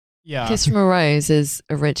Yeah. Kiss from a Rose is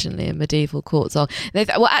originally a medieval court song.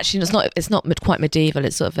 Well, actually, it's not quite medieval.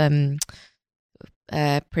 It's sort of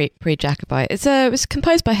pre-Jacobite. It was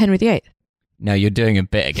composed by Henry VIII. No, you're doing a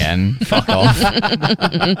bit again. Fuck off.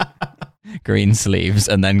 Green sleeves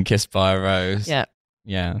and then Kissed by a Rose. Yeah.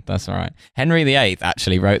 Yeah, that's all right. Henry VIII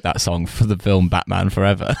actually wrote that song for the film Batman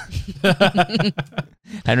Forever.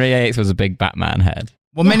 Henry VIII was a big Batman head.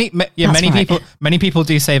 Well, many right. people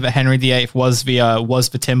do say that Henry VIII was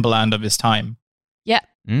the Timberland of his time. Yeah,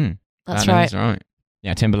 That's right. That's right.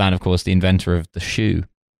 Yeah, Timberland, of course, the inventor of the shoe.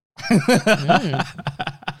 That's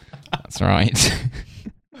right.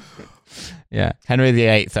 Yeah, Henry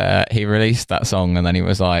VIII, he released that song and then he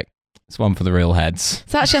was like, it's one for the real heads.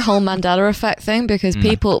 It's actually a whole Mandela effect thing because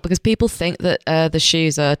people think that the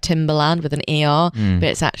shoes are Timberland with an ER, but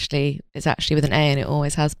it's actually with an A, and it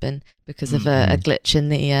always has been because of a glitch in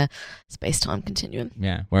the space-time continuum.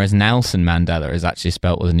 Yeah, whereas Nelson Mandela is actually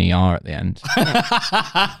spelt with an ER at the end.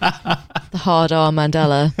 The hard R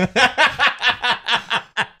Mandela.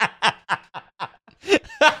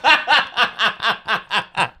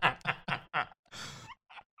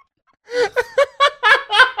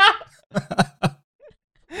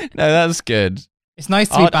 No, that's good. It's nice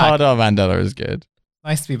to be back. Hard R Mandela is good.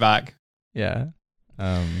 Nice to be back. Yeah.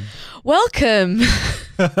 Welcome.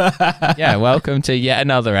 Yeah, welcome to yet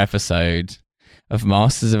another episode of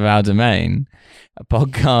Masters of Our Domain, a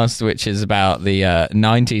podcast which is about the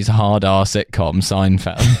 90s hard R sitcom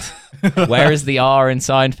Seinfeld. Where is the R in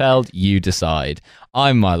Seinfeld? You decide.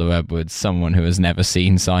 I'm Milo Edwards, someone who has never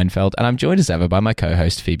seen Seinfeld, and I'm joined as ever by my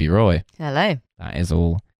co-host Phoebe Roy. Hello. That is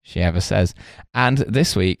all she ever says. And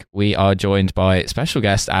this week we are joined by special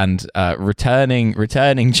guest and returning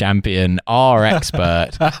champion, R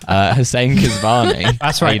expert, Hussein Kizvani.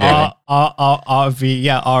 That's right.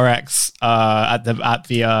 RX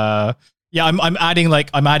I'm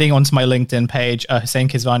adding onto my LinkedIn page Hussein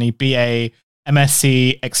Kizvani, BA,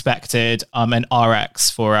 MSc expected, and RX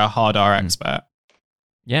for a hard R expert.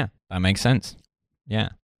 Yeah, that makes sense. Yeah.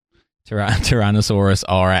 Tyrannosaurus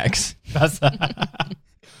RX. That's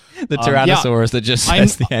the Tyrannosaurus that just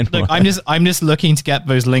says the N word. I'm just looking to get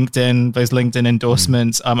those LinkedIn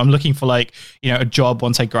endorsements. I'm looking for a job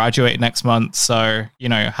once I graduate next month. So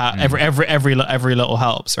every little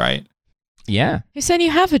helps, right? Yeah. You're saying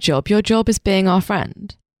you have a job. Your job is being our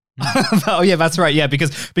friend. Oh yeah, that's right. Yeah,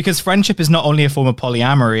 because friendship is not only a form of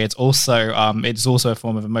polyamory, it's also a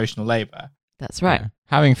form of emotional labor. That's right. Yeah.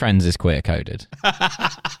 Having friends is queer coded.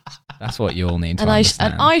 That's what you all need to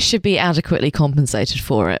understand. And I should be adequately compensated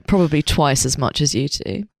for it, probably twice as much as you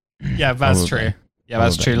two. Yeah, that's true. Yeah,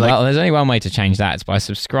 that's true. Well, there's only one way to change that. It's by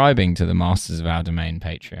subscribing to the Masters of Our Domain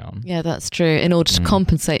Patreon. Yeah, that's true. In order to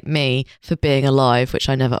compensate me for being alive, which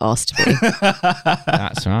I never asked to be.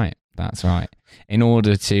 That's right. That's right. In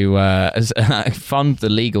order to fund the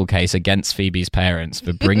legal case against Phoebe's parents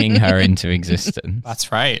for bringing her into existence.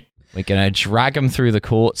 That's right. We're going to drag them through the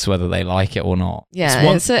courts whether they like it or not.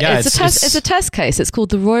 Yeah, it's a test case. It's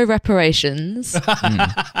called the Roy reparations.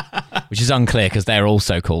 Which is unclear because they're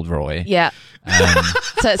also called Roy. Yeah.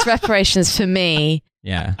 So it's reparations for me.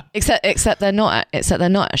 Yeah. Except they're not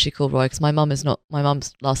actually called Roy because my mum's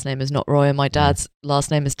last name is not Roy and my dad's last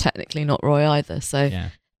name is technically not Roy either. So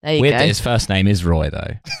there you go. Weird that his first name is Roy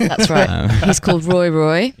though. That's right. He's called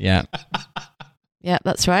Roy. Yeah. Yeah,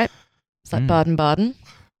 that's right. It's like Baden-Baden.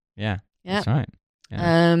 Yeah, yeah, that's right.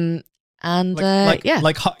 Yeah.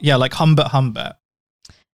 Like Humbert.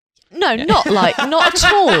 No, not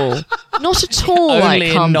at all. Not at all. Only like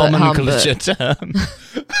in Humbert. nomenclature term.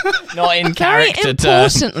 Not in character term. Very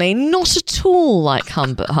importantly, not at all like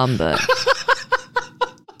Humbert.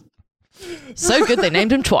 So good they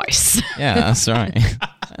named him twice. Yeah, that's right.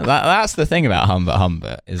 That's the thing about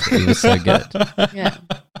Humbert is that he was so good. Yeah,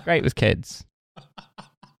 great with kids.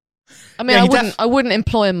 I mean, I wouldn't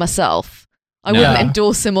employ him myself. I wouldn't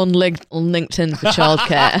endorse him on LinkedIn for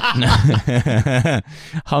childcare.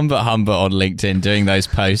 Humbert on LinkedIn doing those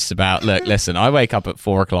posts about, look, listen, I wake up at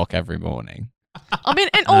 4:00 every morning. I mean,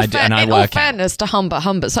 in all fairness to Humbert,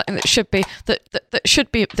 something that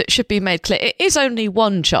should be made clear. It is only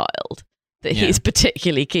one child that he's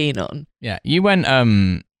particularly keen on. Yeah, you went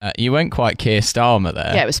quite Keir Starmer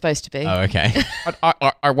there. Yeah, it was supposed to be. Oh, okay.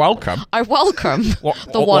 I welcome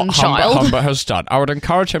the one child Humbert has done. I would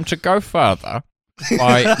encourage him to go further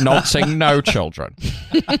by not saying no children.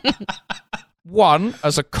 One,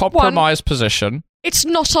 as a compromise position. It's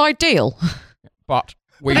not ideal. But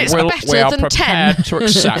we are prepared to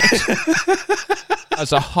accept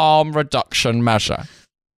as a harm reduction measure.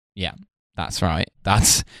 Yeah. That's right.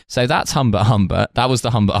 That's Humbert Humbert. That was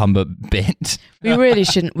the Humbert Humbert bit. We really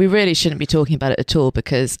shouldn't be talking about it at all,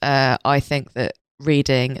 because I think that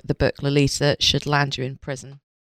reading the book Lolita should land you in prison.